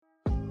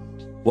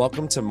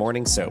Welcome to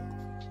Morning Soap.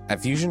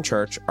 At Fusion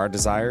Church, our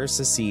desire is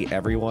to see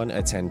everyone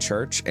attend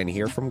church and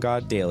hear from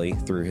God daily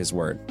through His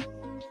Word.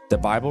 The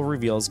Bible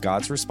reveals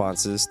God's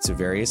responses to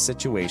various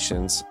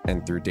situations,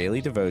 and through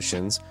daily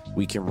devotions,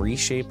 we can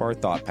reshape our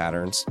thought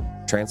patterns,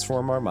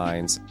 transform our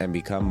minds, and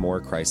become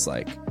more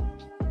Christ-like.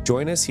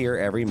 Join us here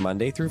every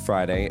Monday through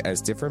Friday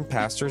as different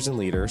pastors and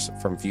leaders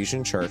from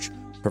Fusion Church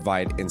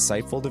provide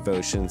insightful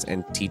devotions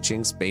and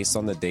teachings based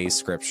on the day's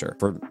scripture.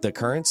 For the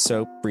current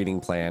soap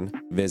reading plan,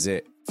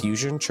 visit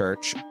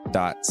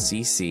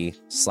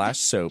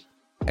fusionchurch.cc/soap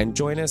and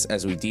join us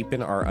as we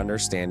deepen our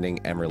understanding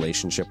and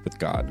relationship with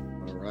God.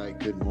 All right,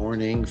 good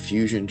morning,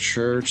 Fusion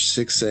Church,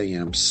 6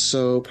 a.m.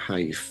 soap. How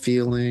you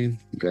feeling?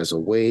 You guys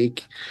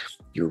awake?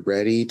 You're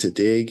ready to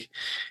dig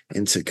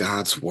into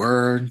God's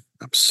word?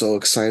 I'm so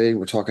excited.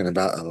 We're talking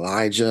about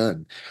Elijah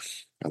and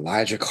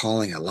Elijah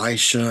calling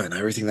Elisha and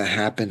everything that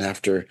happened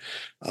after,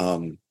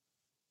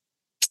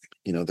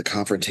 the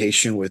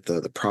confrontation with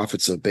the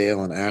prophets of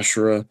Baal and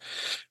Asherah.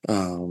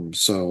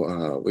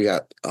 So we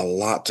got a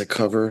lot to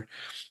cover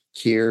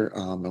here,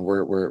 and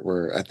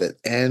we're at the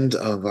end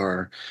of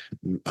our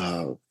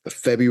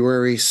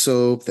February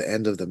soap, the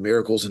end of the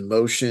Miracles in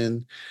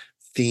Motion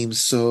theme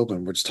soap,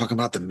 and we're just talking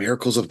about the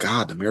miracles of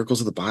God, the miracles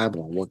of the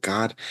Bible, and what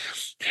God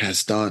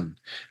has done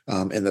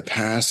in the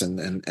past,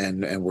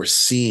 and we're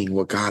seeing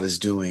what God is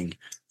doing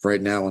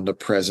right now in the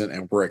present,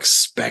 and we're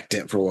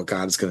expectant for what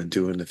God is going to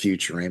do in the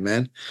future.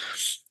 Amen.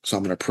 So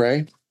I'm going to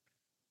pray,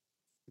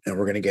 and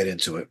we're going to get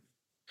into it.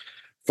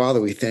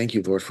 Father, we thank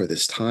you, Lord, for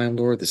this time,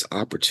 Lord, this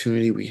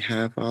opportunity we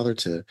have, Father,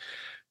 to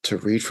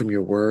read from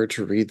your word,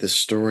 to read this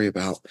story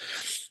about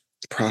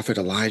Prophet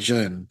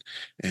Elijah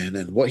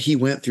and what he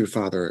went through,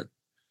 Father,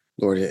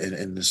 Lord,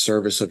 in the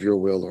service of your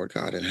will, Lord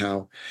God, and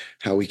how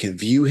we can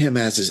view him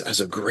as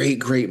a great,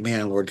 great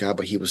man, Lord God,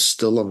 but he was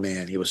still a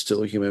man. He was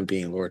still a human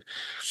being, Lord,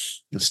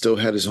 and still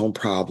had his own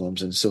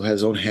problems and still had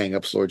his own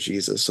hangups, Lord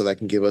Jesus. So that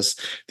can give us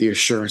the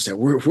assurance that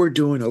we're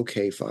doing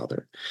okay,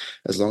 Father,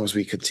 as long as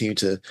we continue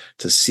to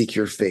seek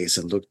your face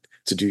and look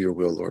to do your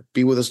will, Lord.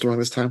 Be with us during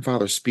this time,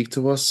 Father. Speak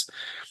to us.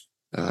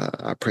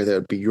 I pray that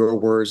it be your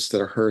words that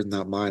are heard,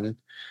 not mine.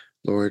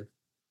 Lord,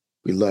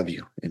 we love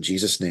you. In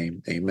Jesus'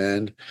 name,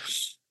 amen.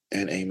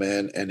 And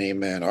amen and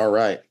amen. All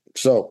right.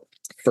 So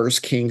 1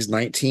 Kings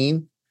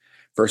 19,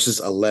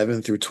 verses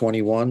 11 through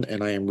 21,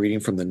 and I am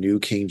reading from the New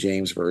King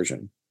James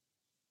Version.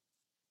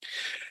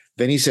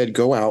 Then he said,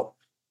 "Go out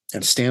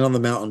and stand on the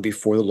mountain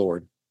before the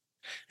Lord.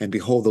 And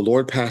behold, the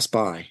Lord passed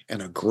by,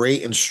 and a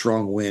great and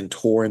strong wind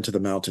tore into the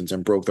mountains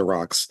and broke the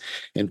rocks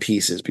in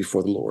pieces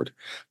before the Lord.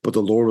 But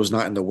the Lord was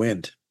not in the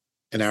wind.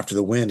 And after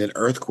the wind, an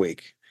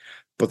earthquake.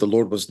 But the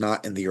Lord was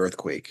not in the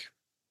earthquake.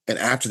 And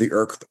after the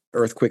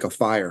earthquake, a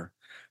fire.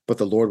 But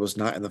the Lord was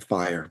not in the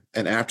fire,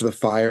 and after the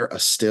fire, a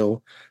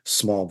still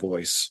small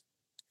voice.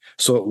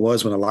 So it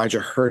was when Elijah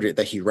heard it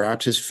that he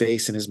wrapped his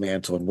face in his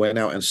mantle and went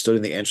out and stood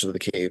in the entrance of the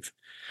cave.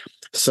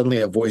 Suddenly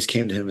a voice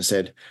came to him and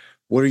said,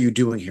 'What are you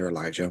doing here,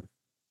 Elijah?'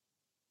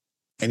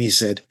 And he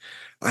said,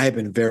 'I have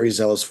been very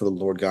zealous for the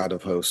Lord God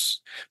of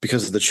hosts,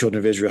 because the children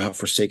of Israel have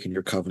forsaken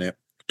your covenant,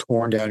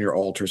 torn down your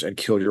altars, and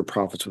killed your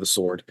prophets with the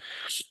sword.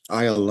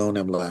 I alone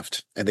am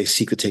left, and they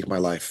seek to take my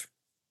life.'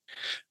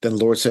 Then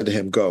the Lord said to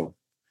him, 'Go.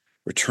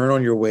 Return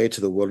on your way to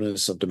the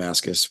wilderness of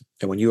Damascus,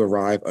 and when you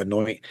arrive,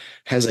 anoint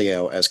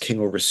Hazael as king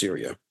over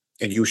Syria,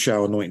 and you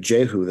shall anoint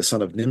Jehu, the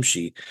son of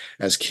Nimshi,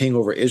 as king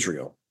over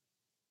Israel.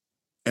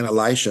 And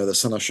Elisha, the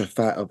son of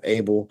Shaphat of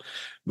Abel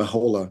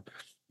Meholah,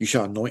 you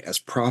shall anoint as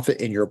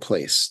prophet in your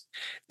place.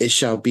 It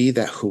shall be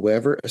that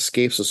whoever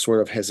escapes the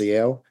sword of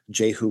Hazael,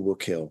 Jehu will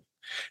kill,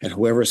 and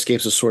whoever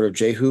escapes the sword of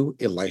Jehu,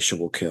 Elisha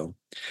will kill.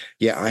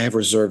 Yet I have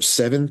reserved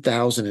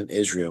 7,000 in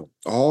Israel,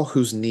 all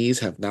whose knees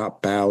have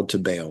not bowed to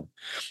Baal,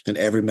 and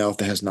every mouth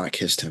that has not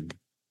kissed him.'"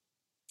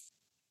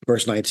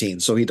 Verse 19.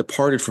 So he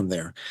departed from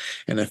there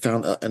and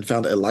found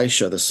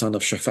Elisha, the son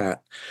of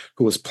Shaphat,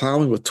 who was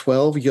plowing with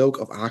 12 yoke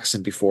of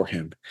oxen before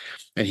him,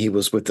 and he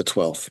was with the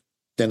 12th.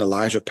 Then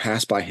Elijah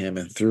passed by him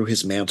and threw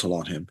his mantle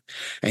on him.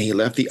 And he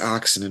left the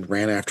oxen and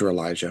ran after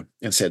Elijah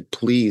and said,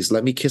 "Please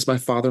let me kiss my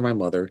father and my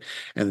mother,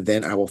 and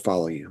then I will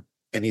follow you."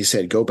 And he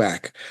said, "Go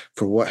back,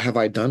 for what have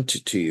I done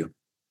to you?"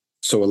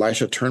 So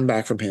Elisha turned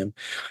back from him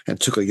and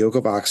took a yoke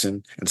of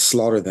oxen and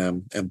slaughtered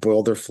them and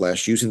boiled their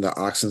flesh using the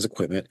oxen's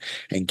equipment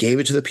and gave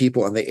it to the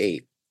people, and they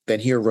ate.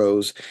 Then he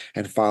arose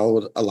and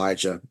followed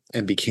Elijah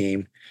and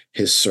became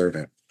his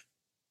servant.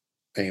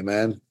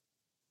 Amen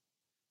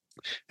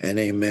and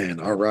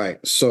amen. All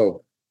right.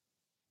 So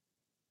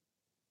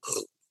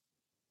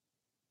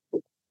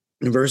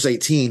in verse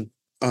 18,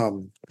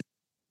 in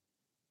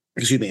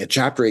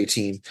chapter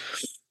 18,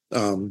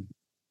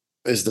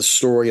 is the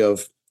story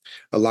of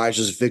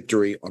Elijah's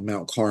victory on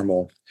Mount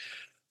Carmel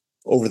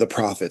over the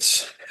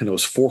prophets. And it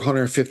was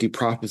 450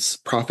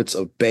 prophets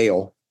of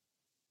Baal,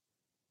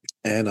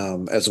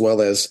 and as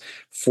well as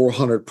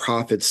 400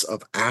 prophets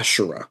of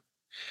Asherah.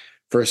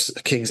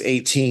 First Kings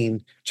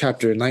 18,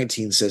 chapter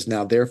 19 says,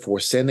 "Now therefore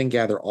send and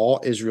gather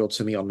all Israel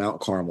to me on Mount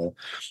Carmel,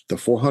 the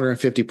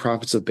 450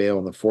 prophets of Baal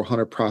and the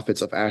 400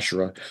 prophets of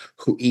Asherah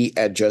who eat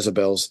at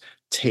Jezebel's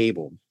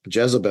table."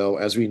 Jezebel,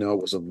 as we know,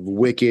 was a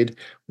wicked,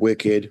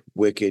 wicked,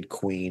 wicked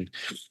queen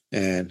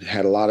and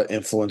had a lot of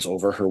influence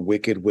over her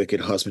wicked, wicked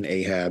husband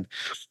Ahab.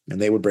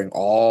 And they would bring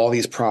all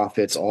these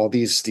prophets, all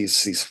these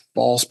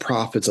false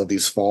prophets of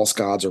these false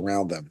gods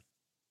around them.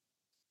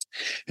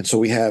 And so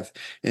we have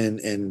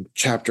in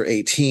chapter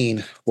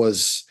 18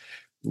 was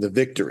the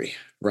victory,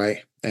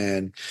 right?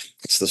 And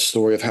it's the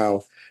story of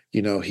how,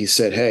 he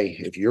said, "Hey,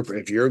 if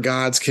your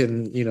gods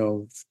can,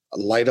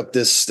 light up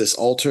this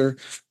altar,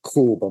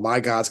 cool, but my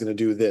God's going to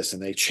do this."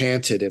 And they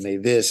chanted and they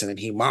this, and then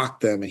he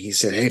mocked them and he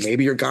said, "Hey,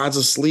 maybe your God's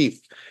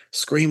asleep.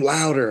 Scream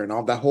louder," and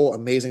all that whole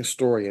amazing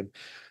story. And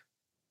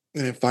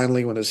then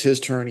finally, when it was his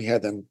turn, he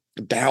had them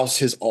douse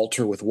his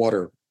altar with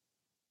water.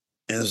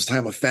 And it was a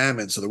time of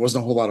famine, so there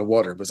wasn't a whole lot of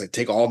water. It was like,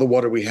 take all the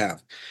water we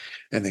have.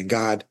 And then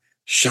God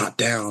shot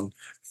down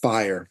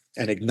fire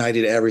and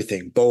ignited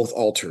everything, both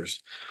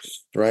altars,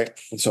 right?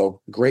 And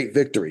so great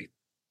victory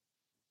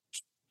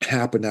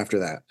happened after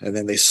that. And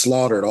then they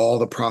slaughtered all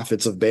the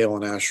prophets of Baal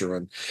and Asherah.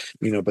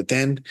 And, but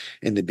then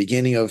in the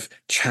beginning of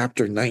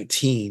chapter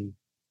 19,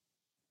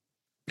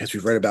 as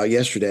we read about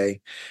yesterday,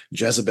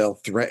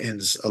 Jezebel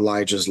threatens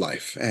Elijah's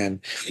life.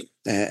 And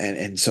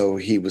so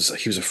he was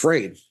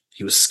afraid.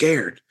 He was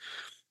scared.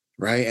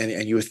 Right.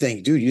 And you would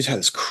think, dude, you just had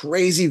this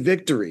crazy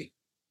victory.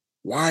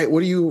 Why?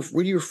 What are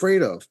you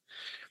afraid of?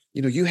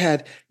 You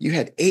had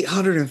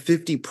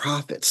 850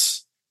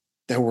 prophets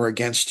that were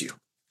against you.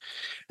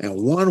 And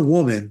one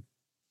woman,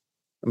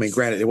 I mean,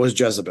 granted, it was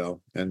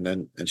Jezebel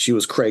and she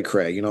was cray,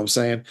 you know what I'm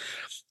saying?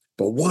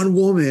 But one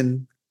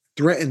woman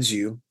threatens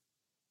you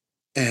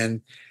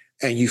and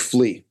you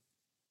flee.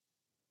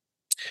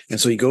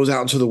 And so he goes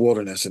out into the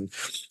wilderness, and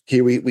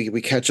here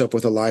we catch up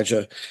with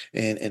Elijah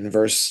in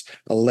verse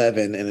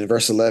 11. And in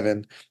verse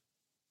 11,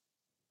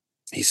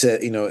 he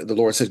said, the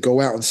Lord said, "Go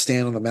out and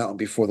stand on the mountain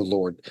before the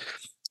Lord."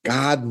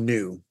 God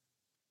knew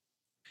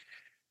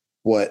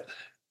what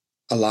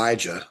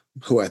Elijah,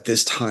 who at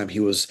this time he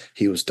was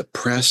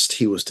depressed,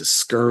 he was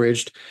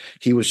discouraged,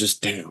 he was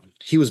just down,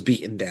 he was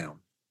beaten down.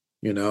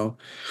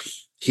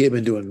 He had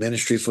been doing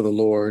ministry for the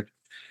Lord,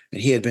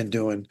 and he had been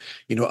doing,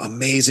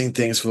 amazing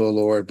things for the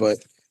Lord, but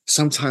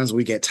sometimes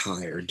we get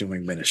tired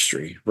doing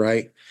ministry,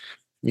 right?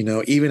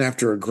 Even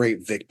after a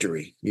great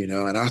victory,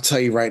 and I'll tell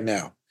you right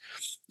now,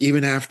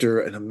 even after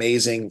an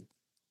amazing,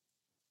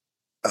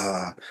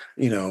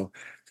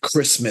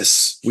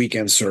 Christmas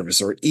weekend service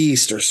or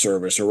Easter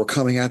service, or we're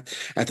coming at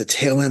the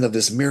tail end of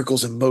this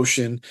Miracles in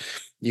Motion,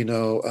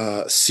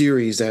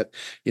 series that,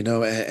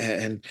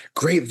 and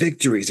great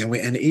victories.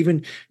 And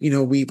even,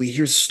 we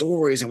hear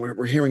stories and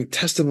we're hearing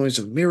testimonies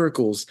of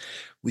miracles.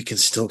 We can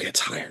still get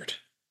tired.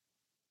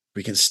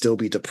 We can still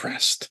be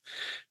depressed.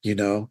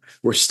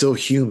 We're still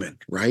human,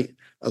 right?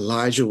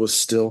 Elijah was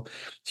still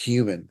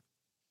human.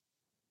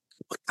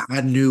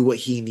 God knew what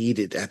he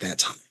needed at that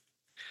time.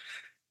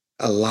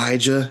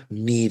 Elijah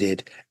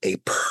needed a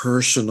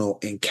personal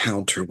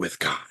encounter with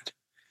God.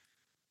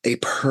 A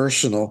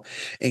personal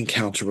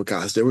encounter with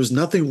God. There was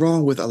nothing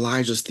wrong with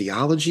Elijah's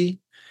theology.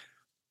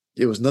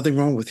 There was nothing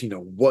wrong with,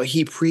 what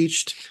he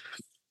preached,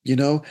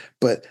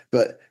 but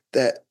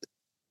that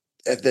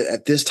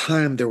at this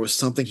time there was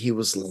something he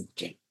was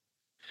lacking.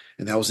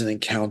 And that was an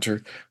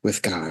encounter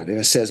with God. And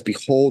it says,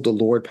 "Behold, the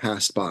Lord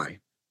passed by."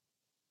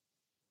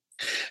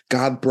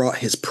 God brought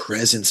his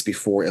presence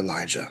before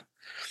Elijah.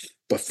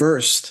 But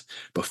first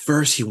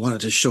he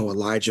wanted to show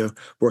Elijah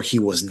where he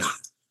was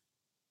not.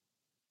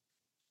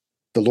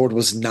 The Lord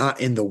was not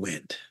in the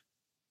wind.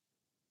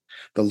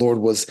 The Lord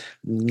was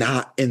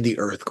not in the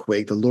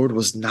earthquake. The Lord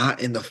was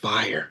not in the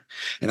fire.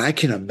 And I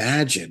can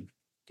imagine,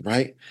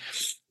 right?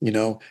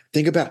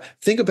 Think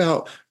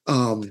about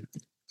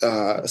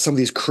some of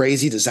these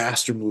crazy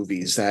disaster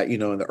movies that, in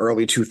the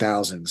early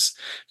 2000s,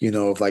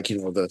 of like,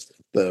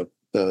 the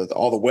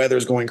all the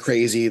weather's going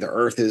crazy. The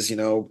earth is,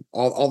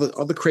 all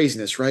the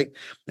craziness, right?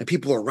 And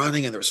people are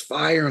running and there's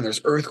fire and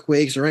there's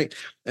earthquakes, right?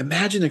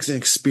 Imagine an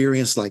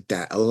experience like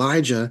that.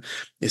 Elijah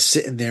is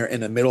sitting there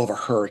in the middle of a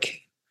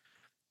hurricane,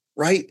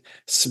 right?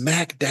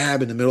 Smack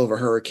dab in the middle of a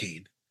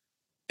hurricane,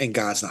 and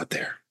God's not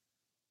there.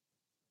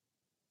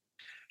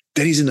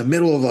 Then he's in the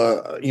middle of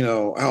a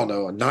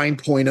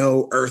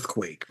 9.0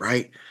 earthquake,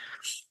 right?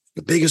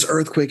 The biggest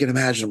earthquake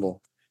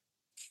imaginable,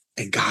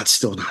 and God's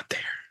still not there.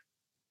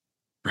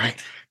 Right?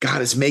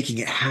 God is making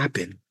it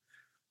happen,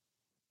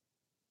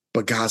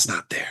 but God's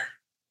not there.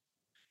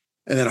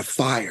 And then a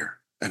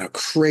fire, and a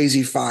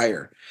crazy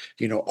fire,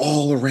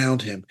 all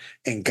around him,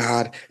 and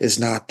God is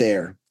not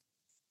there.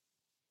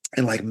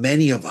 And like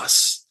many of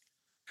us,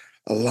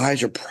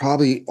 Elijah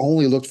probably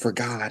only looked for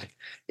God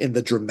in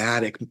the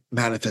dramatic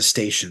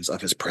manifestations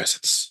of his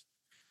presence.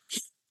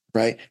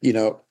 Right? We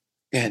go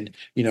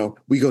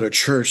to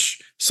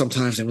church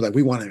sometimes and we're like,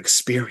 we want an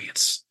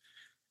experience.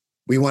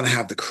 We want to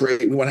have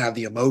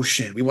the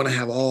emotion. We want to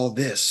have all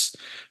this,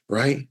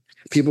 right?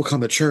 People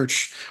come to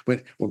church.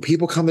 When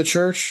people come to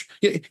church,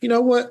 you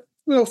know what?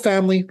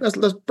 Family,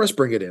 let's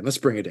bring it in. Let's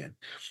bring it in.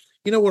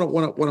 You know what?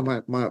 One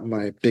of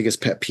my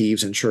biggest pet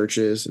peeves in church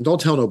is, and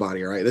don't tell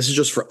nobody, all right? This is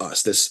just for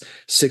us. This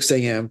 6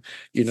 a.m.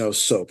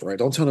 Soap, right?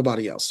 Don't tell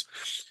nobody else.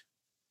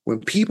 When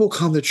people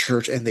come to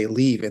church and they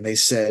leave and they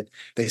say,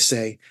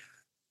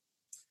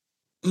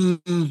 I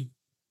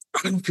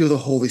don't feel the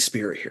Holy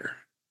Spirit here.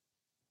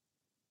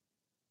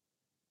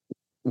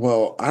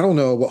 Well, I don't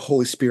know what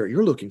Holy Spirit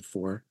you're looking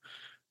for,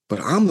 but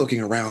I'm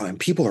looking around and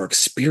people are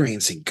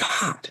experiencing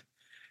God.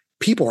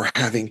 People are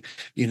having,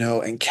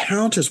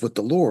 encounters with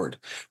the Lord.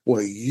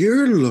 What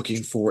you're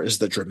looking for is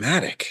the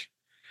dramatic.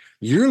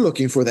 You're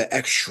looking for the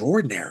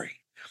extraordinary.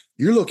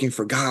 You're looking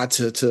for God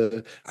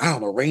to I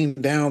don't know, rain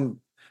down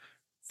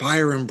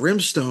fire and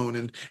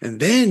brimstone, and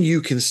then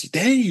you'll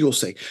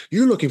say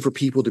you're looking for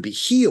people to be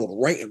healed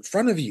right in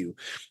front of you.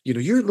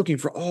 You're looking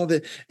for all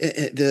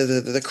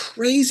the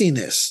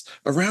craziness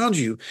around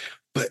you,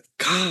 but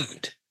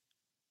God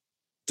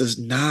does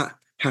not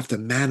have to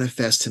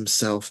manifest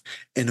himself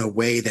in a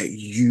way that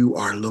you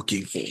are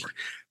looking for.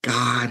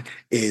 God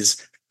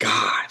is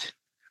God.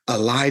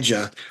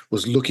 Elijah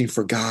was looking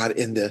for God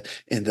in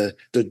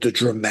the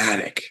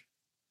dramatic,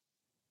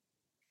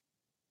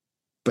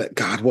 but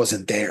God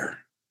wasn't there.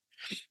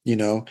 you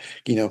know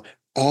you know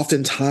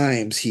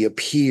Oftentimes he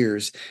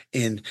appears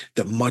in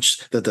the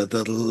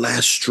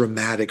less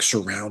dramatic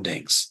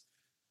surroundings.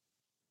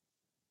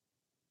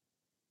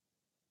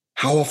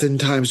 How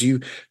oftentimes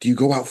do you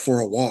go out for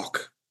a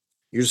walk?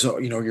 You're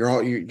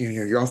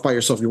off by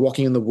yourself, you're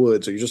walking in the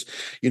woods, or you're just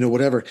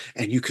whatever,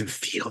 and you can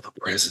feel the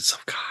presence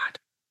of God.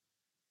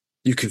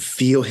 You can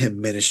feel him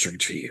ministering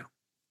to you,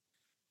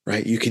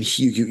 right? You can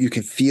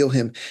feel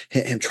him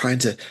trying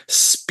to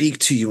speak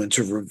to you and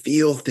to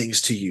reveal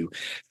things to you.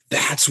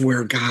 That's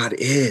where God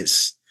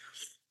is.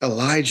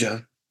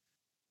 Elijah,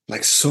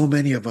 like so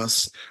many of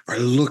us, are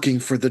looking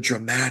for the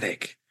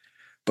dramatic,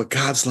 but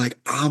God's like,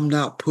 I'm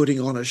not putting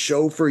on a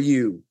show for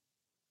you.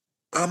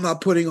 I'm not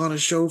putting on a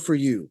show for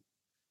you.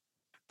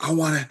 I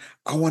want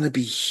to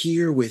be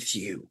here with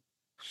you.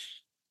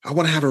 I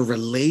want to have a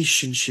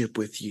relationship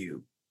with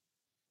you.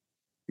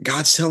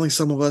 God's telling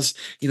some of us,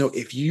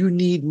 if you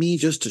need me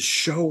just to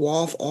show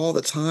off all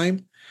the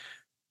time,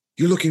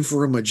 you're looking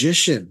for a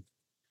magician.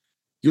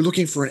 You're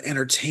looking for an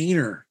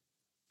entertainer.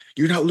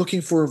 You're not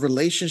looking for a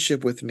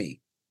relationship with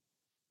me.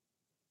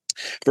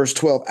 Verse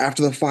 12,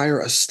 after the fire,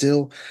 a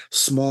still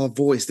small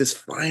voice. This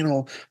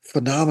final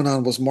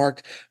phenomenon was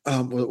marked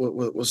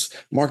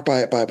by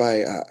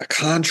a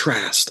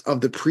contrast of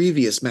the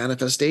previous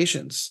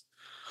manifestations.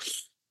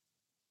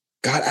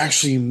 God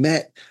actually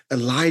met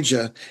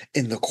Elijah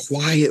in the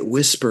quiet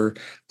whisper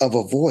of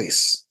a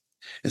voice.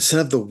 Instead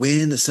of the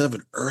wind, instead of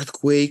an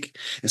earthquake,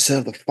 instead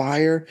of the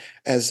fire,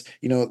 as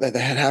that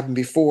had happened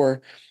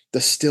before,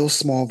 the still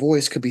small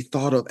voice could be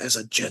thought of as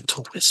a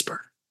gentle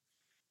whisper.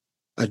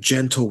 A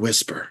gentle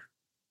whisper.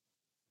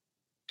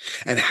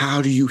 And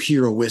how do you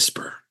hear a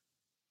whisper?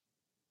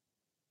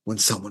 When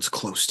someone's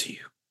close to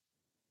you.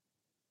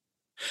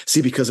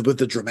 See, because with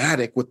the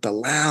dramatic, with the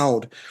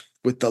loud,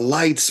 with the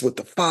lights, with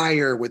the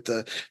fire, with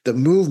the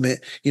movement,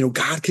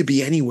 God could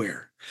be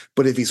anywhere.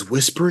 But if he's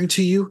whispering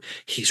to you,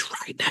 he's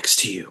right next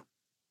to you.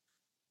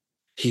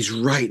 He's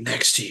right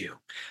next to you.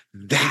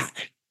 That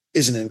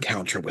is an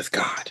encounter with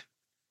God.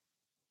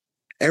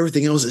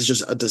 Everything else is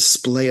just a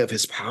display of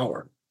his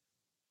power.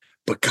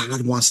 But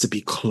God wants to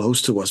be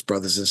close to us,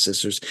 brothers and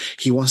sisters.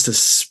 He wants to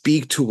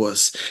speak to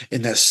us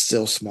in that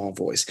still small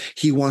voice.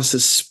 He wants to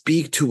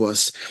speak to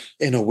us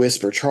in a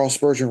whisper. Charles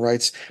Spurgeon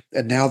writes,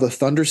 and now the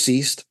thunder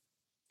ceased,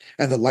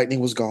 and the lightning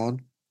was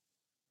gone,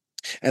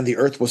 and the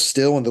earth was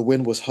still, and the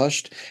wind was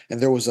hushed, and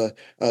there was a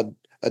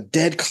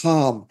dead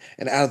calm.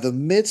 And out of the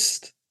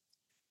midst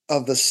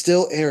of the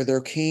still air, there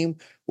came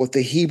what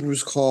the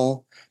Hebrews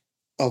call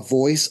a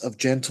voice of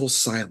gentle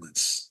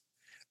silence,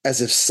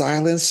 as if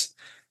silence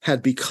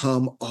had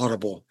become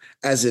audible,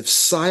 as if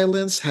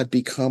silence had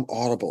become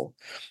audible.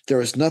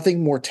 There is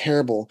nothing more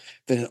terrible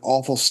than an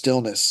awful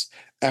stillness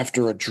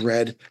after a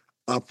dread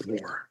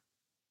uproar.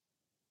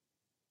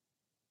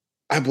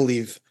 I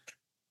believe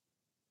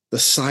the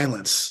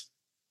silence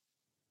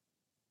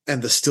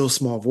and the still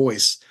small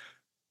voice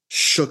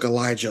shook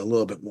Elijah a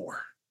little bit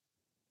more.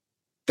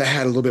 That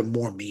had a little bit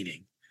more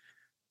meaning,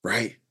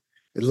 right?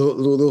 A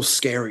little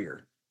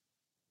scarier.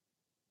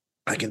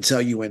 I can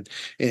tell you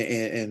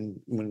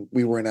when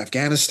we were in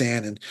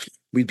Afghanistan and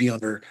we'd be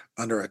under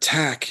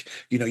attack,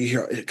 you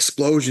hear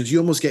explosions. You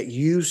almost get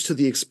used to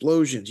the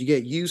explosions. You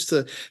get used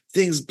to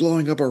things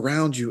blowing up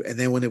around you. And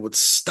then when it would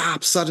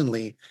stop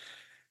suddenly,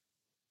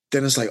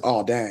 then it's like,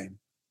 oh, dang,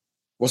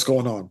 what's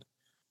going on?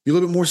 You're a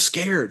little bit more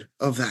scared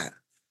of that.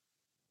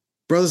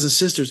 Brothers and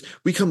sisters,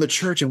 we come to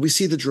church and we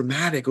see the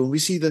dramatic, when we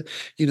see the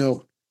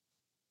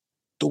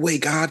way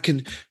God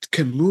can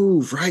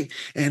move, right?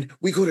 And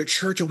we go to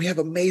church and we have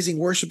amazing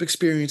worship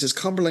experiences.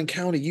 Cumberland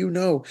County,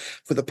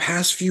 for the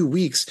past few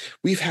weeks,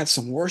 we've had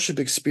some worship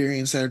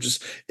experience that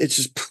it's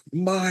just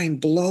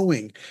mind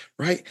blowing,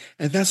 right?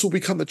 And that's what we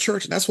come to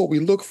church, and that's what we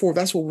look for.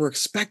 That's what we're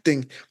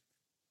expecting.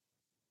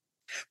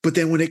 But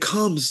then when it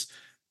comes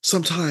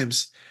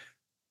sometimes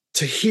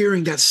to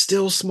hearing that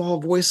still small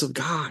voice of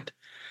God,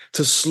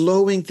 to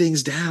slowing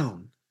things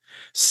down,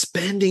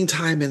 spending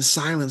time in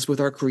silence with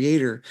our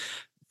Creator,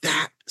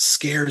 that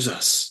scares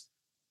us.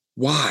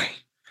 Why?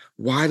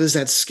 Why does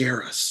that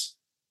scare us?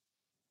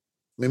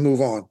 Let me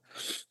move on.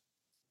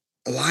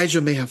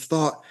 Elijah may have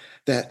thought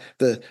that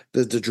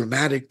the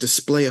dramatic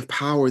display of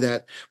power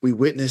that we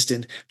witnessed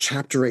in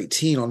chapter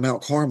 18 on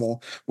Mount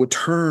Carmel would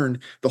turn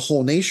the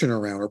whole nation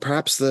around, or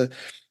perhaps the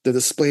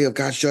display of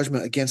God's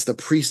judgment against the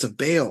priest of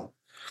Baal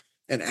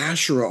and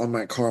Asherah on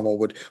Mount Carmel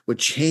would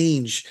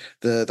change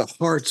the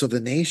hearts of the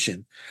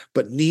nation.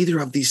 But neither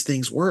of these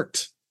things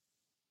worked.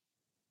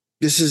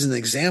 This is an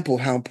example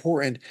of how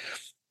important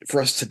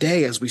for us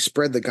today as we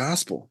spread the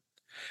gospel.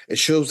 It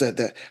shows that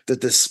the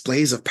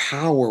displays of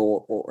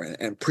power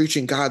and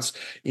preaching God's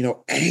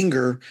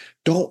anger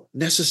don't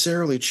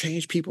necessarily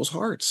change people's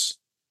hearts.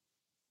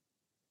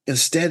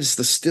 Instead, it's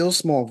the still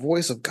small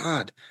voice of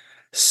God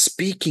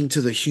speaking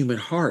to the human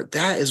heart.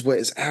 That is what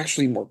is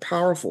actually more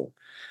powerful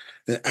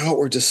than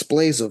outward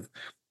displays of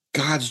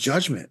God's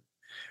judgment.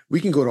 We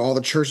can go to all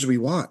the churches we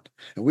want,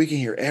 and we can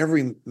hear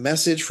every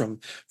message from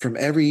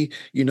every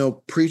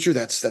preacher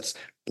that's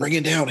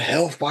bringing down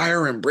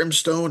hellfire and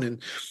brimstone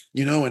and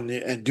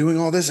and doing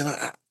all this.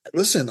 And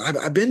listen,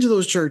 I've been to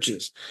those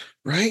churches,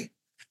 right?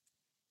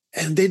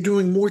 And they're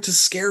doing more to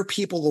scare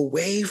people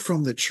away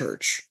from the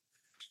church.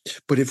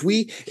 But if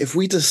we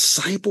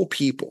disciple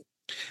people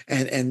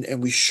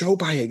and we show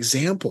by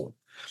example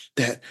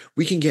that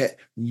we can get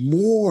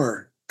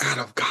more out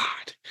of God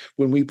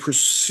when we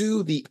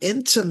pursue the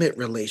intimate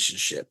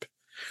relationship.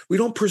 We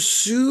don't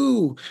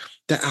pursue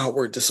the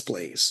outward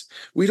displays.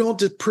 We don't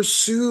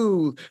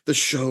pursue the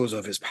shows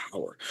of his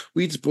power.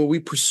 We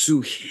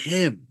pursue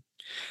him.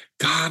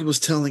 God was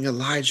telling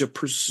Elijah,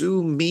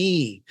 pursue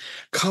me.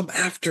 Come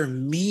after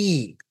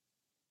me.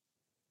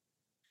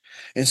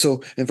 And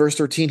so in verse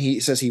 13, he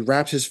says he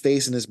wrapped his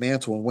face in his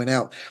mantle and went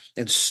out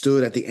and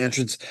stood at the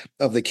entrance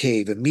of the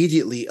cave.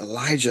 Immediately,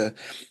 Elijah,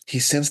 he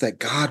sensed that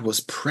God was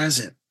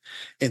present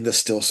in the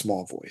still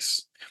small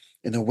voice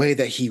in a way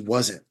that he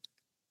wasn't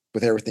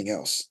with everything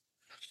else,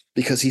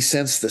 because he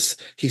sensed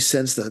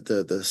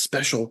the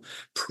special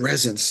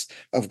presence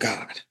of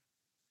God.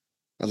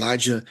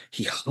 Elijah,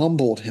 he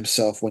humbled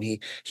himself when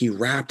he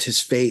wrapped his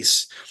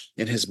face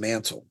in his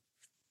mantle.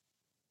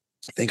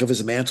 Think of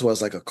his mantle as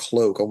like a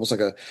cloak, almost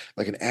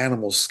like an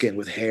animal's skin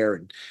with hair,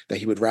 and that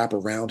he would wrap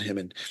around him,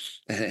 and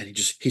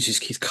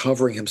he's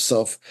covering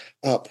himself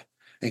up.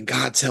 And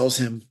God tells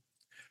him,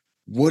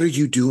 "What are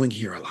you doing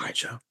here,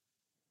 Elijah?"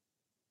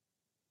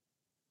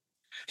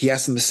 He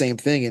asked him the same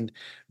thing in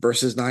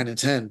verses 9 and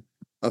 10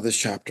 of this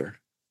chapter.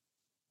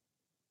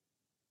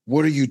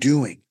 What are you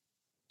doing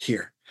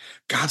here?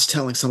 God's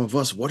telling some of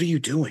us, what are you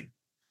doing?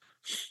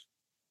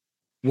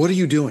 What are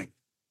you doing?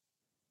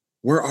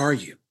 Where are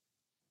you?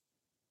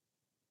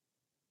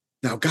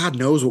 Now, God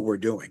knows what we're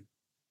doing,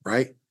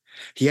 right?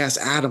 He asked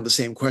Adam the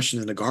same question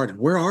in the garden.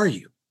 Where are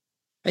you?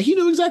 And he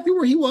knew exactly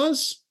where he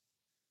was.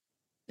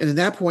 And at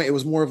that point, it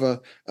was more of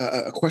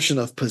a question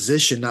of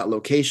position, not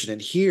location.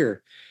 And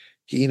here,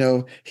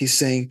 he's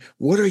saying,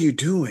 what are you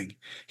doing?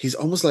 He's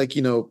almost like,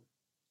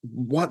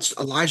 wants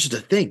Elijah to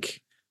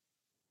think.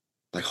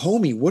 Like,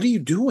 homie, what are you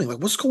doing? Like,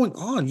 what's going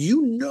on?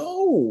 You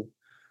know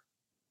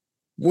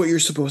what you're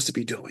supposed to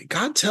be doing.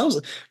 God tells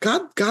us.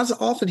 God's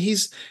often he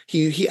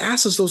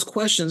asks us those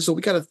questions, so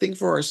we got to think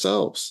for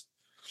ourselves.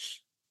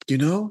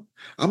 I'm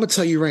gonna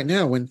tell you right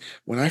now, when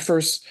I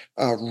first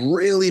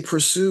really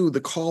pursued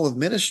the call of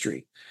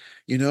ministry,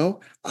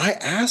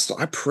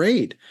 I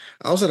prayed.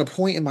 I was at a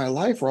point in my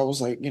life where I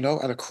was like,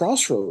 at a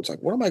crossroads. Like,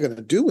 what am I going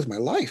to do with my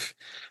life?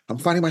 I'm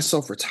finding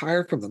myself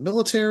retired from the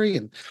military,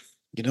 and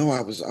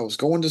I was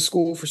going to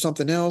school for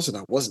something else, and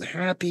I wasn't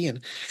happy,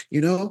 and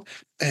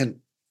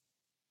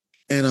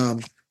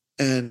and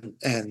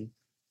and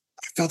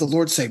I felt the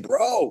Lord say,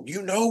 "Bro,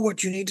 you know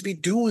what you need to be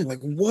doing.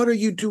 Like, what are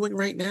you doing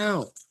right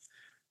now?"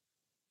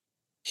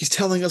 He's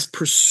telling us,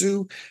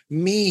 pursue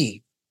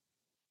me.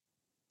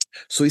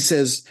 So he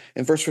says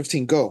in verse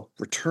 15, go,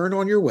 return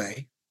on your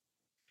way,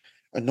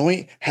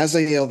 anoint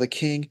Hazael the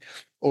king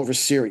over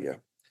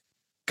Syria.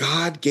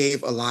 God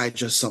gave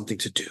Elijah something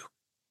to do.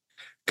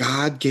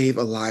 God gave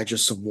Elijah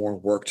some more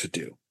work to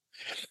do.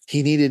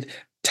 He needed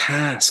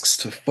tasks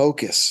to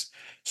focus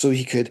so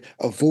he could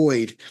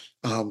avoid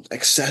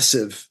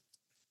excessive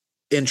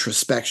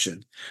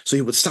introspection. So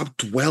he would stop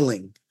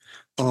dwelling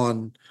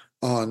on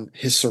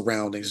his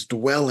surroundings,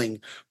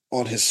 dwelling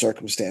on his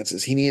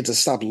circumstances. He needed to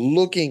stop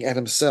looking at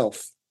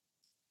himself.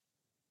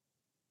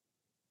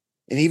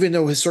 And even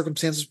though his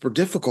circumstances were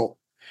difficult,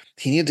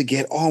 he needed to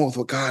get on with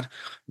what God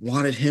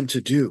wanted him to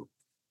do.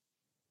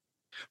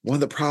 One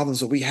of the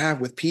problems that we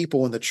have with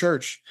people in the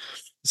church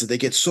is that they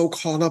get so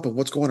caught up in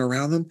what's going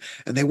around them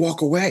and they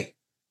walk away.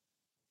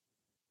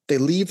 They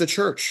leave the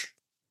church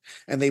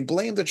and they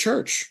blame the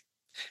church.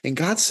 And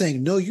God's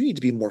saying, no, you need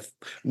to be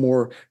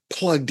more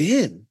plugged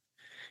in.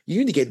 You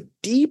need to get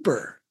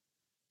deeper.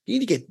 You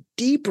need to get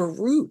deeper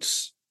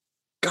roots.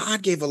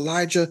 God gave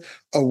Elijah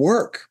a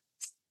work.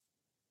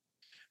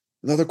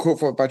 Another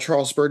quote by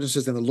Charles Spurgeon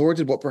says, "Then the Lord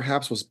did what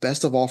perhaps was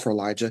best of all for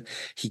Elijah.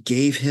 He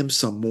gave him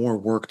some more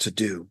work to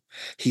do.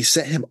 He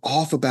sent him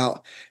off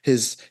about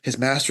his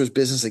master's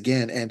business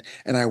again. And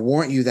I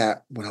warrant you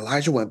that when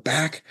Elijah went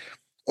back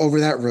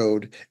over that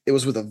road, it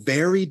was with a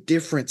very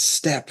different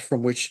step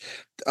from which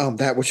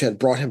that which had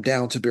brought him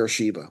down to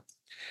Beersheba.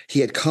 He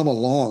had come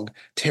along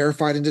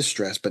terrified and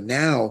distressed, but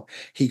now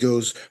he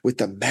goes with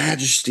the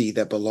majesty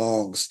that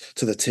belongs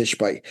to the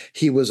Tishbite.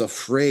 He was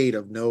afraid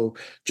of no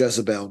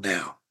Jezebel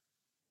now.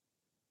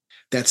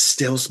 That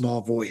still small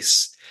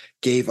voice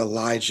gave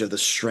Elijah the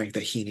strength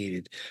that he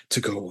needed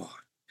to go on.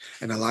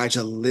 And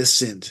Elijah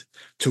listened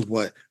to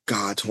what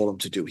God told him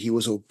to do. He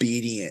was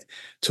obedient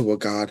to what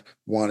God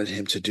wanted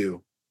him to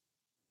do.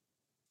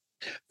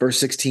 Verse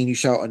 16, you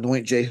shall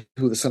anoint Jehu,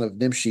 the son of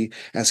Nimshi,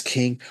 as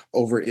king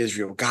over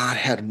Israel. God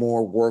had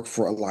more work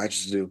for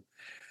Elijah to do.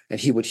 And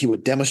he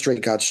would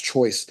demonstrate God's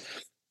choice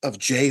of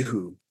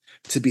Jehu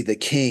to be the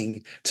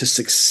king to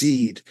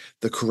succeed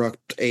the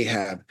corrupt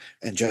Ahab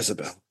and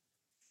Jezebel.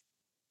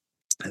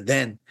 And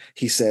then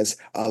he says,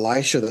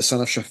 Elisha, the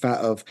son of Shaphat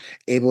of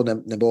Abel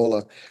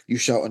Nebola, you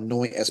shall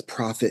anoint as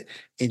prophet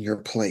in your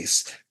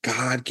place.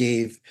 God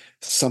gave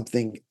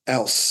something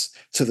else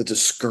to the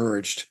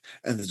discouraged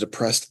and the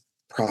depressed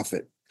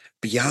prophet.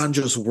 Beyond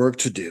just work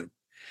to do,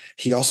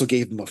 he also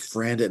gave him a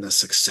friend and a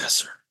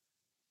successor.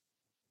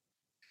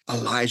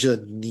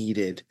 Elijah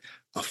needed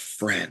a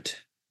friend.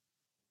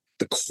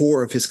 The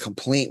core of his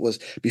complaint was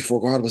before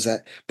God was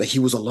that he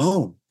was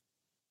alone.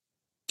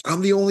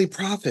 I'm the only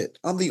prophet.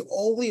 I'm the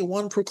only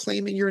one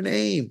proclaiming your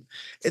name.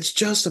 It's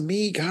just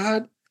me,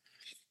 God.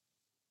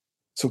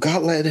 So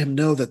God let him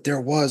know that there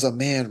was a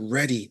man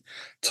ready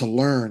to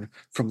learn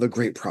from the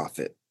great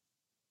prophet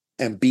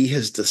and be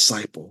his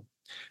disciple,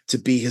 to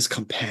be his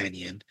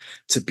companion,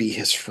 to be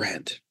his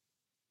friend.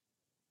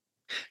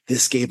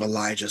 This gave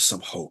Elijah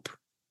some hope.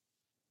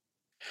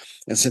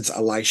 And since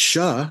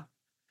Elisha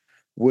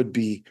would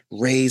be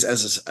raised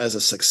as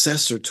a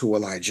successor to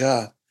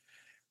Elijah,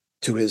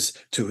 to his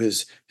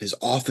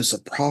office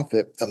of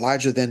prophet,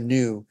 Elijah then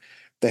knew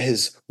that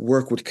his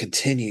work would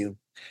continue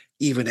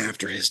even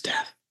after his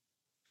death.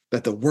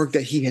 That the work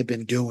that he had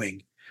been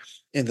doing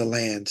in the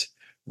land,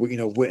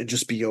 wouldn't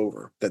just be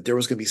over. That there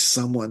was going to be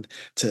someone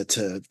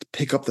to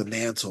pick up the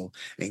mantle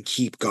and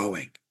keep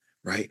going,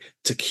 right?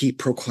 To keep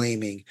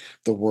proclaiming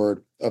the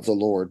word of the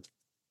Lord.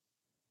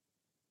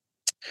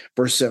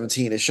 Verse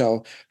 17, it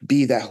shall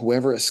be that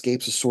whoever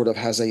escapes the sword of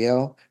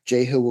Hazael,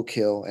 Jehu will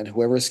kill, and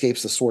whoever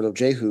escapes the sword of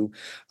Jehu,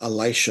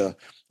 Elisha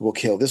will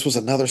kill. This was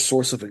another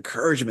source of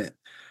encouragement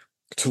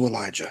to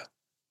Elijah.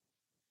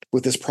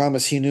 With this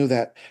promise, he knew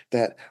that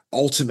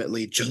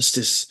ultimately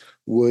justice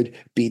would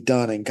be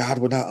done, and God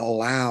would not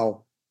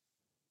allow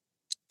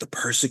the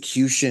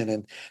persecution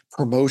and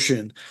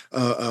promotion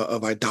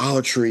of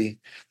idolatry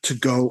to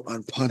go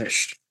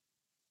unpunished.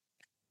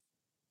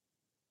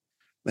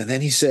 And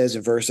then he says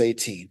in verse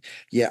 18,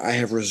 "Yet I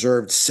have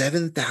reserved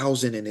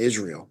 7,000 in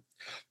Israel,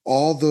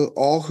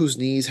 all whose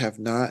knees have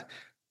not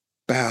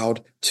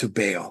bowed to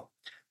Baal."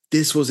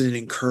 This was an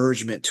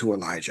encouragement to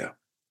Elijah.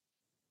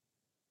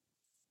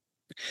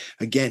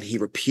 Again, he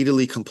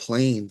repeatedly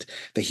complained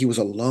that he was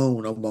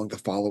alone among the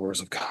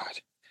followers of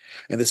God.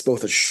 And this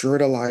both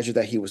assured Elijah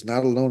that he was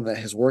not alone, that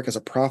his work as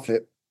a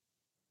prophet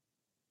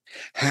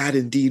had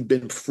indeed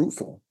been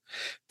fruitful.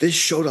 This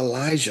showed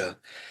Elijah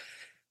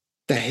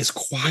that his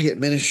quiet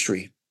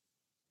ministry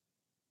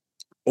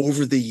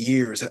over the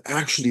years had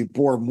actually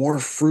bore more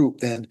fruit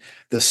than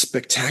the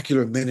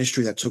spectacular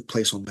ministry that took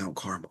place on Mount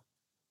Carmel.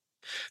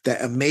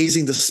 That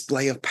amazing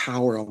display of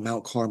power on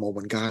Mount Carmel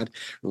when God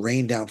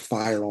rained down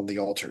fire on the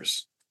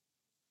altars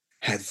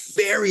had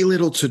very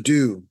little to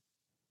do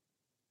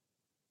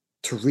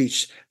to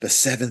reach the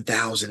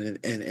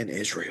 7,000 in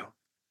Israel.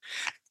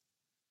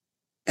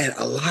 And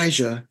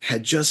Elijah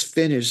had just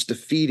finished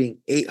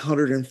defeating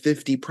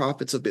 850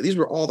 prophets of Baal. These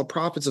were all the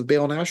prophets of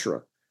Baal and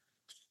Asherah.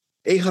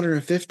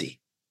 850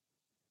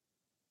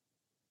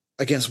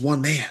 against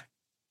one man.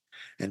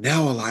 And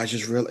now Elijah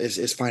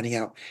is finding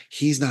out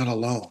he's not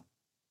alone.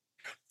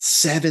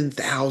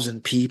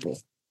 7,000 people,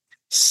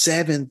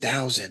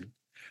 7,000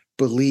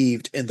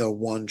 believed in the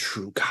one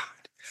true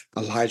God.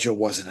 Elijah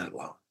wasn't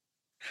alone.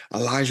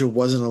 Elijah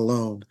wasn't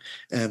alone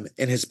in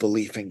his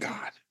belief in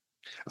God.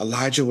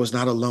 Elijah was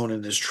not alone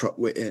in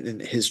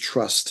his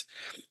trust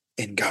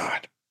in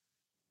God.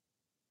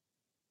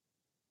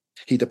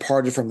 He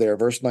departed from there,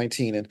 verse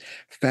 19, and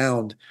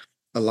found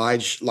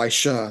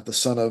Elisha, the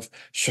son of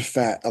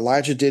Shaphat.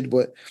 Elijah did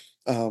what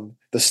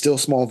the still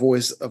small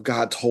voice of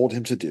God told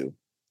him to do.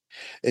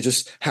 It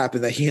just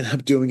happened that he ended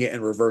up doing it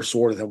in reverse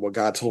order than what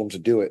God told him to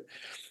do it.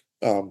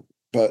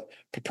 But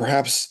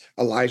perhaps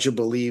Elijah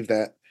believed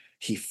that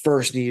he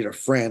first needed a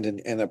friend and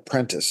an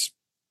apprentice.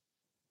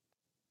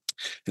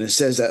 And it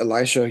says that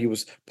Elisha, he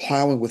was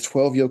plowing with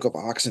 12 yoke of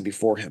oxen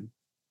before him.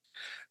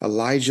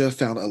 Elijah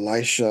found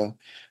Elisha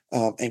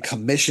and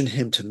commissioned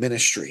him to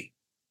ministry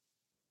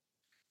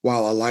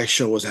while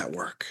Elisha was at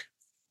work.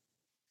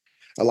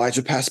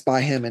 Elijah passed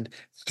by him and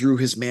threw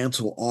his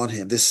mantle on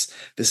him. This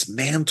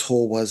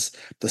mantle was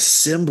the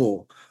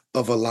symbol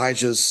of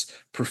Elijah's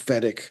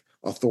prophetic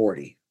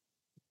authority.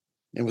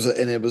 It was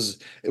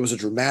a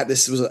dramatic,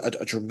 this was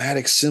a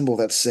dramatic symbol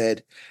that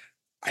said,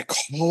 I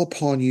call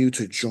upon you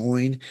to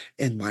join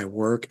in my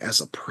work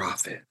as a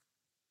prophet.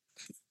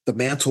 The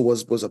mantle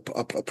was a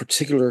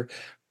particular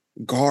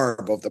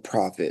garb of the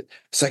prophet.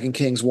 2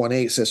 Kings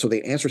 1:8 says, so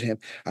they answered him,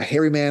 a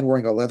hairy man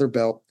wearing a leather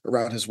belt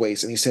around his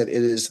waist. And he said, it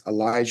is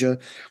Elijah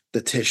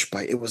the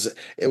Tishbite. It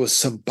was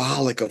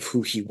symbolic of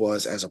who he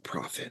was as a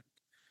prophet.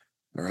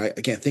 All right.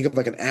 Again, think of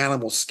like an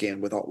animal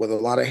skin with a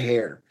lot of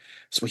hair.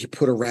 So he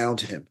put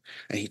around him,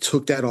 and he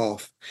took that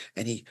off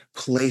and he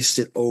placed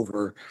it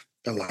over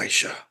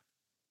Elisha.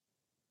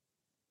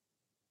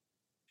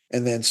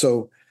 And then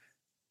so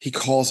he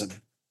calls him.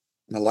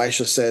 And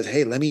Elisha says,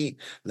 hey, let me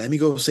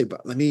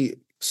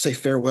say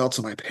farewell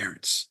to my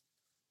parents.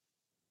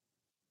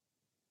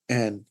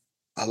 And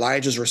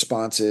Elijah's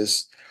response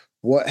is,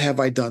 what have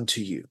I done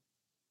to you?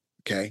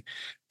 Okay.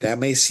 That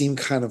may seem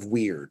kind of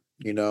weird,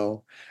 you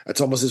know. It's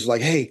almost as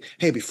like, hey,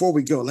 before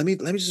we go, let me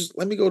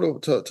go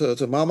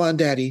to mama and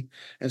daddy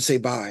and say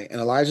bye.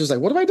 And Elijah's like,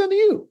 what have I done to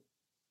you?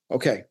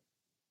 Okay.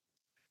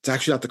 It's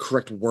actually not the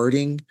correct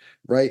wording,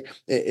 right?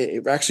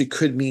 It actually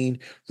could mean,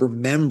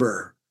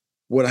 remember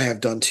what I have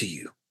done to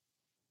you.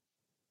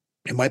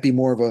 It might be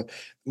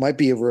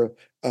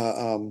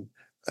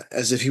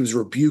as if he was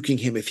rebuking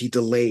him if he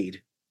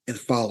delayed in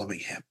following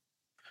him.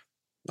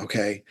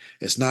 Okay,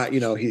 it's not,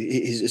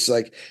 he's it's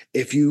like,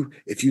 if you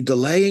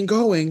delay in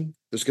going,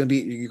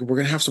 we're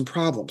gonna have some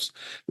problems.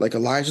 Like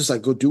Elijah's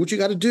like, go do what you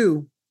got to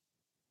do,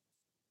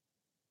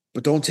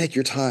 but don't take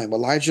your time.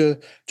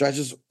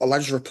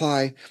 Elijah's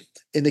reply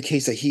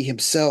indicates that he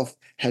himself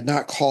had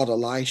not called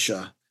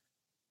Elisha.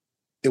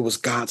 It was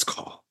God's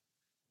call.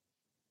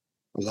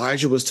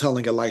 Elijah was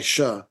telling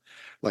Elisha,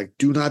 like,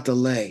 do not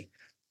delay.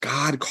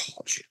 God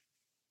called you.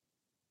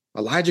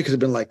 Elijah could have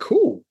been like,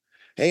 cool.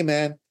 Hey,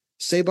 man,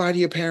 say bye to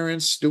your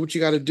parents. Do what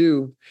you got to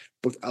do.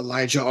 But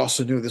Elijah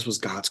also knew this was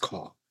God's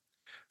call.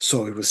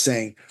 So he was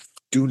saying,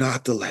 do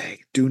not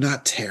delay. Do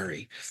not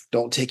tarry.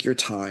 Don't take your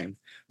time.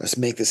 Let's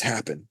make this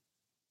happen.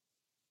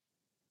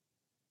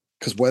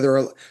 Because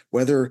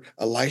whether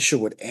Elisha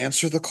would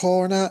answer the call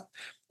or not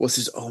was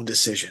his own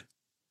decision.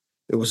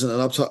 It wasn't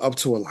up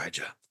to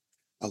Elijah.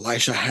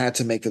 Elisha had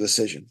to make the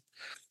decision.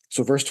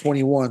 So verse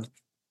 21,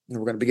 and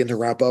we're going to begin to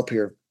wrap up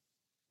here.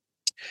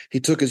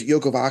 He took his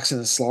yoke of oxen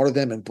and slaughtered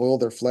them and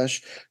boiled their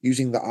flesh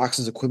using the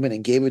oxen's equipment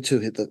and gave it to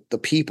the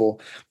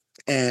people,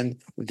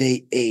 and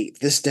they ate.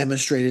 This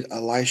demonstrated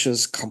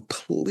Elisha's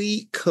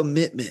complete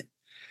commitment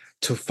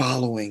to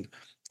following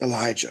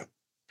Elijah.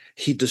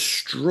 He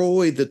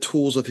destroyed the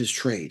tools of his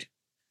trade,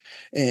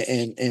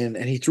 and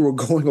he threw a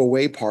going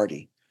away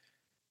party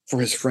for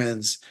his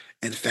friends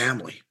and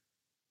family.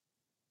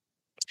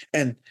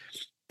 And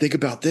think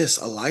about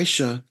this,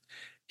 Elisha,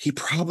 he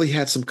probably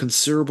had some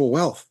considerable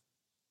wealth.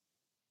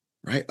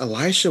 Right?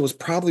 Elisha was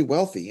probably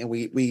wealthy. And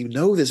we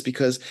know this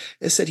because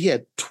it said he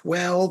had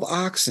 12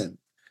 oxen.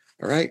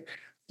 All right.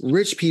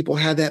 Rich people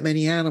had that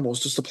many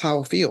animals just to plow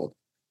a field.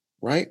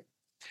 Right.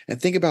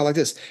 And think about it like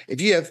this.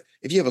 If you have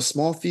a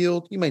small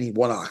field, you might need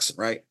one oxen,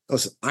 right?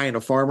 Listen, I ain't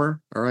a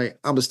farmer. All right.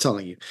 I'm just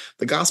telling you.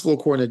 The gospel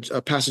according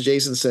to Pastor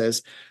Jason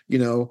says,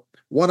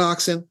 one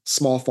oxen,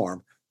 small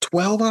farm.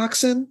 12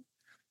 oxen,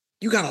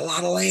 you got a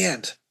lot of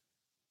land,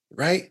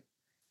 right?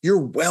 You're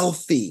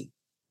wealthy.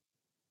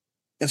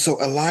 And so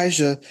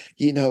Elijah,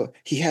 he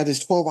had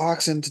his 12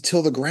 oxen to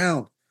till the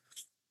ground,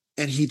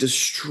 and he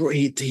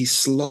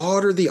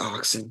slaughtered the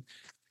oxen,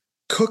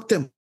 cooked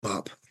them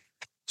up,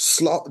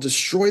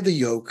 destroyed the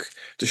yoke,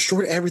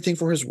 destroyed everything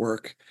for his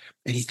work,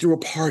 and he threw a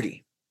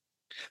party.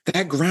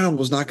 That ground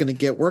was not going to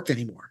get worked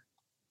anymore.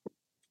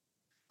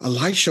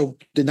 Elisha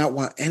did not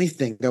want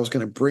anything that was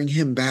going to bring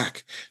him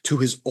back to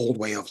his old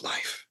way of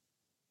life,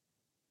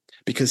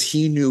 because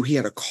he knew he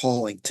had a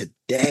calling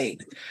today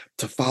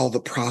to follow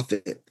the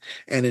prophet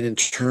and in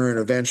turn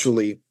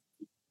eventually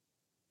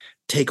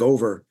take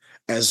over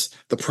as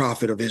the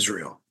prophet of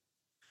Israel.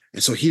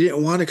 And so he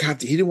didn't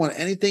want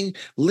anything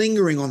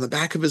lingering on the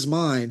back of his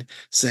mind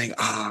saying,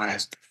 I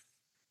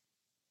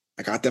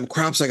got them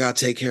crops I got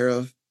to take care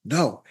of.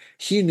 No,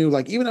 he knew,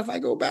 like, even if I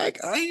go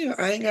back, I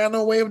ain't got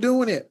no way of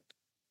doing it.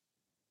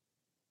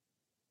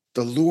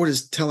 The Lord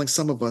is telling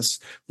some of us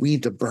we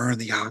need to burn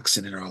the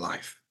oxen in our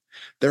life.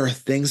 There are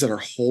things that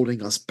are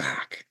holding us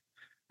back,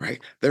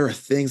 right? There are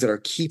things that are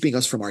keeping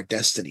us from our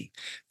destiny,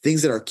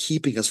 things that are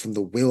keeping us from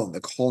the will and the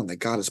calling that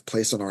God has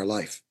placed on our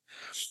life.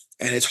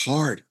 And it's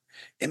hard.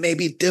 It may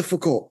be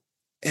difficult,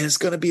 and it's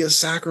going to be a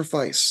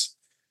sacrifice,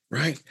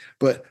 right?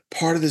 But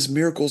part of this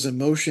Miracles in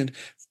Motion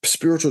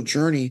spiritual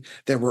journey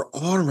that we're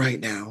on right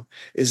now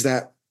is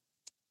that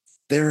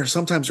there are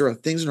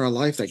things in our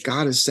life that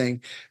God is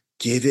saying,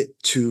 give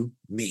it to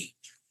me.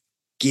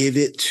 Give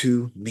it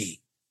to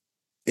me.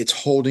 It's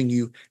holding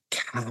you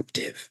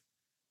captive.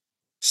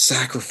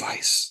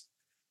 Sacrifice.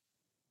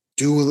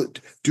 Do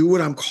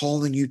what I'm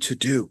calling you to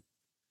do.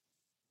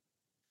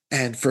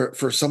 And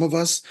for some of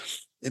us,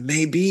 It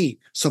may be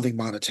something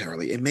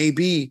monetarily. It may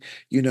be,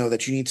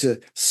 that you need to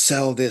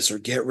sell this or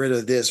get rid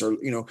of this or,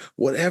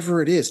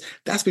 whatever it is.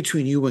 That's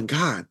between you and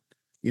God.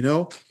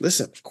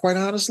 Listen, quite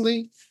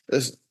honestly,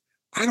 listen,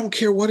 I don't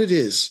care what it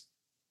is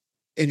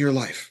in your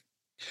life.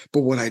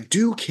 But what I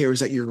do care is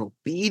that you're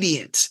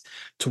obedient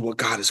to what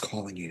God is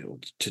calling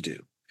you to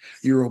do.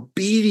 You're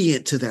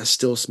obedient to that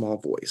still small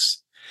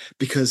voice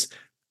because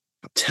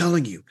I'm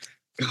telling you,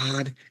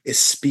 God is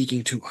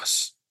speaking to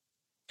us.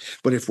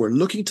 But if we're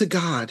looking to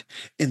God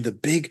in the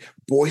big,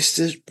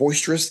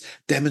 boisterous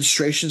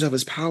demonstrations of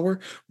his power,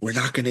 we're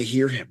not going to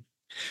hear him.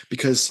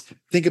 Because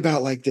think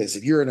about it like this: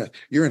 if you're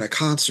in a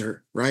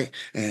concert, right?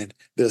 And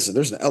there's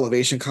an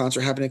Elevation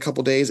concert happening in a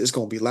couple days. It's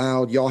going to be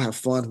loud. Y'all have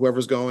fun.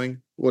 Whoever's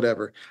going,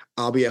 whatever.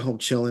 I'll be at home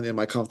chilling in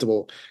my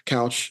comfortable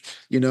couch,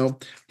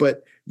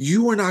 But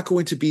you are not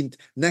going to be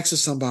next to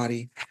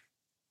somebody,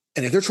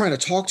 and if they're trying to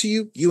talk to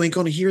you, you ain't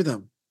going to hear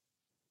them,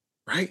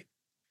 right?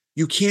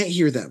 You can't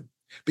hear them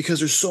because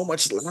there's so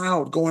much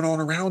loud going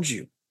on around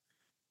you.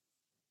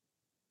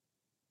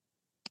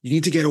 You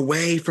need to get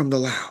away from the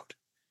loud.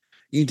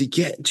 You need to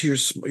get into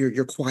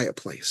your quiet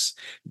place.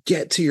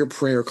 Get to your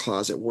prayer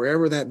closet,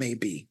 wherever that may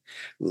be.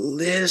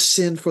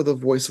 Listen for the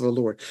voice of the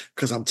Lord,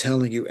 because I'm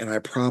telling you, and I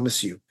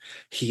promise you,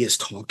 he is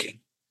talking.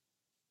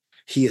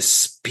 He is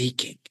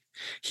speaking.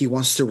 He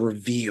wants to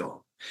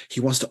reveal. He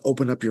wants to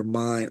open up your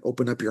mind,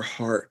 open up your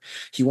heart.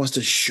 He wants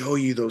to show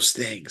you those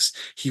things.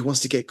 He wants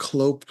to get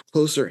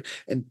closer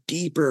and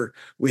deeper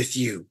with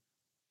you.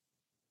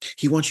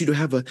 He wants you to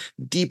have a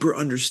deeper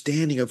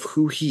understanding of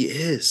who he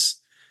is.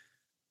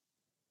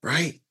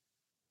 Right?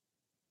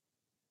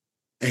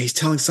 And he's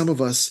telling some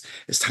of us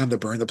it's time to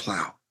burn the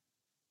plow.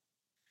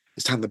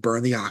 It's time to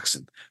burn the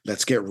oxen.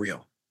 Let's get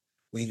real.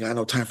 We ain't got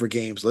no time for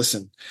games.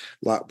 Listen,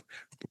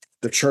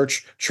 the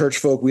church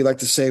folk, we like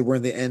to say we're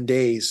in the end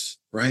days,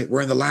 right?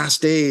 We're in the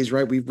last days,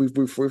 right? We've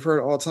heard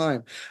it all the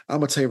time.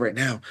 I'm gonna tell you right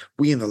now,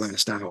 we in the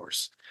last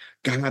hours.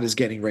 God is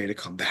getting ready to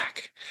come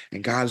back,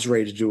 and God is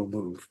ready to do a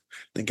move.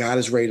 And God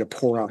is ready to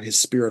pour out his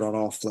spirit on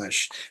all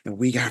flesh, and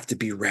we have to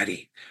be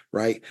ready,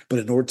 right? But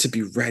in order to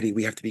be ready,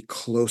 we have to be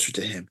closer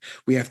to him.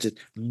 We have to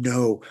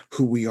know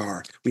who we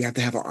are. We have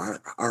to have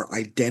our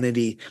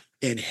identity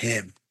in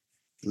him.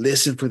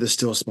 Listen for the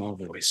still small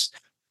voice.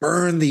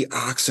 Burn the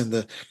ox and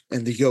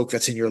the yoke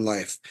that's in your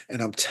life.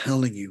 And I'm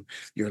telling you,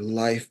 your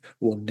life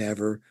will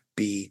never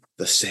be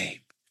the same.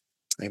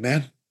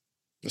 Amen.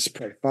 Let's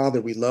pray. Father,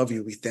 we love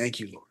you. We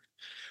thank you, Lord.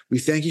 We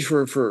thank you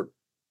for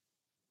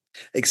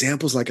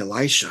examples like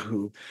Elisha,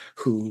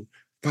 who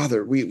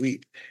Father,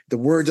 we the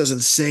word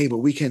doesn't say, but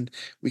we can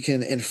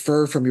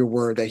infer from your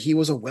word that he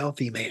was a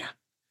wealthy man.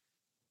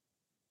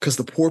 Because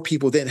the poor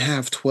people didn't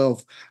have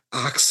 12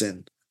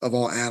 oxen of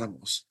all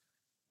animals.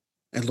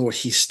 And Lord,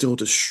 he still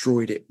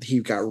destroyed it. He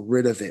got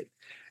rid of it.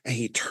 And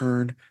he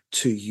turned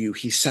to you.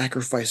 He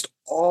sacrificed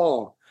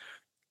all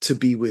to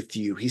be with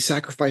you. He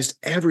sacrificed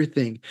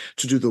everything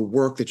to do the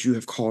work that you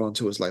have called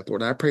onto his life,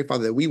 Lord. And I pray,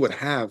 Father, that we would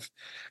have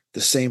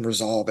the same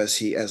resolve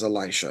as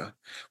Elisha.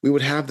 We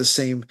would have the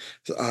same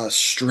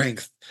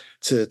strength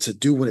to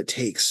do what it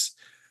takes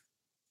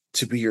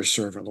to be your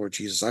servant, Lord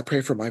Jesus. I pray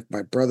for my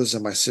brothers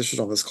and my sisters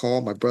on this call,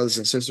 my brothers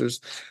and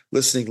sisters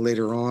listening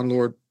later on,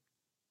 Lord.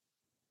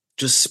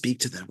 Just speak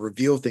to them,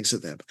 reveal things to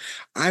them.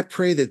 I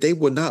pray that they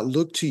would not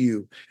look to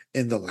you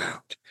in the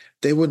loud.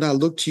 They would not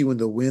look to you in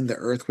the wind, the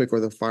earthquake, or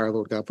the fire,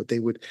 Lord God, but they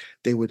would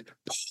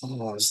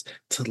pause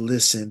to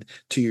listen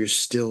to your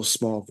still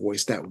small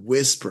voice, that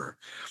whisper,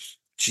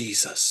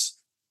 Jesus.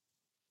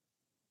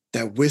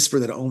 That whisper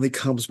that only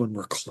comes when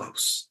we're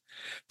close.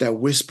 That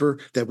whisper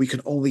that we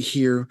can only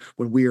hear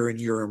when we are in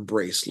your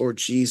embrace. Lord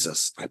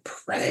Jesus, I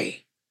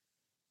pray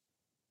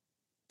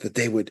that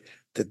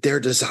their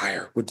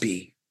desire would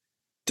be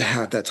to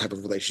have that type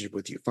of relationship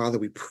with you. Father,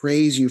 we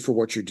praise you for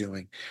what you're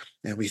doing,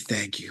 and we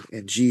thank you.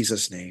 In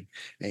Jesus' name,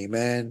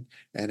 amen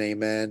and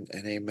amen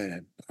and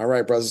amen. All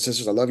right, brothers and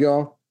sisters, I love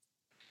y'all.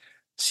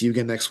 See you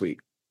again next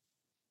week.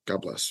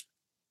 God bless.